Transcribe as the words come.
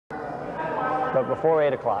but before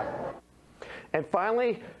 8 o'clock. And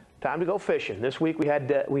finally, time to go fishing. This week we head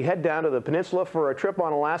down to the peninsula for a trip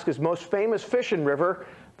on Alaska's most famous fishing river,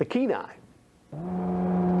 the Kenai.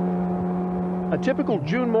 A typical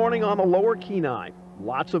June morning on the lower Kenai.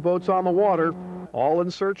 Lots of boats on the water, all in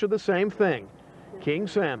search of the same thing, king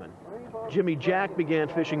salmon. Jimmie Jack began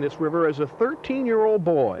fishing this river as a 13-year-old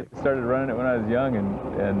boy. Started running it when I was young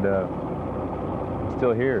and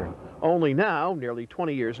still here. Only now, nearly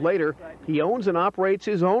 20 years later, he owns and operates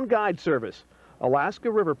his own guide service, Alaska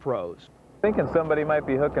River Pros. Thinking somebody might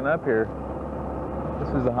be hooking up here. This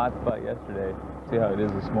was a hot spot yesterday. See how it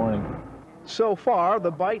is this morning. So far, the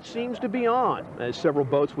bite seems to be on, as several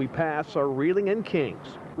boats we pass are reeling in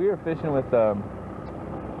kings. We are fishing with the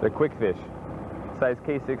quick fish, size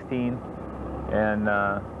K16, and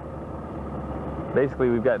basically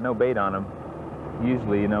we've got no bait on them.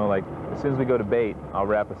 Usually, you know, like as soon as we go to bait, I'll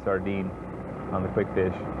wrap a sardine on the quick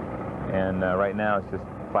fish, and right now it's just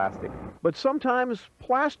plastic. But sometimes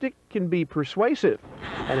plastic can be persuasive,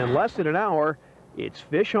 and in less than an hour, it's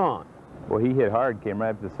fish on. Well, he hit hard, came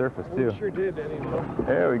right to the surface, too. He sure did, Eddie.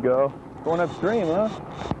 There we go. Going upstream, huh?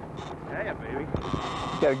 Yeah, baby.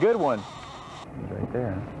 Got a good one. He's right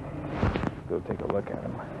there. Go take a look at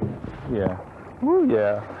him. Yeah. Woo,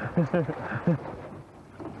 yeah.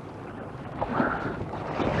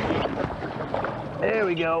 There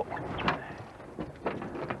we go.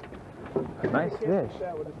 Nice fish.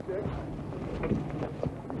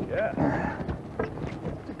 Yeah.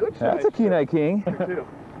 It's a good size. That's a Kenai king. Too.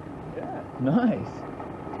 Yeah. Nice.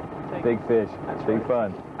 Big fish. That's big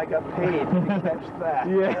right. fun. I got paid to catch that.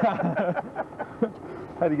 Yeah.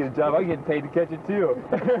 How'd you get a job? I'm getting paid to catch it too.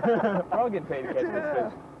 We're all getting paid to catch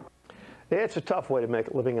this fish. It's a tough way to make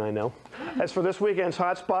a living, I know. As for this weekend's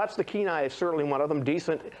hot spots, the Kenai is certainly one of them.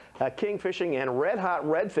 Decent king fishing and red-hot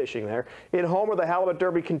red fishing there. In Homer, the halibut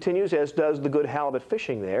derby continues, as does the good halibut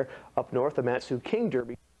fishing there. Up north, the Matsu King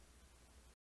Derby.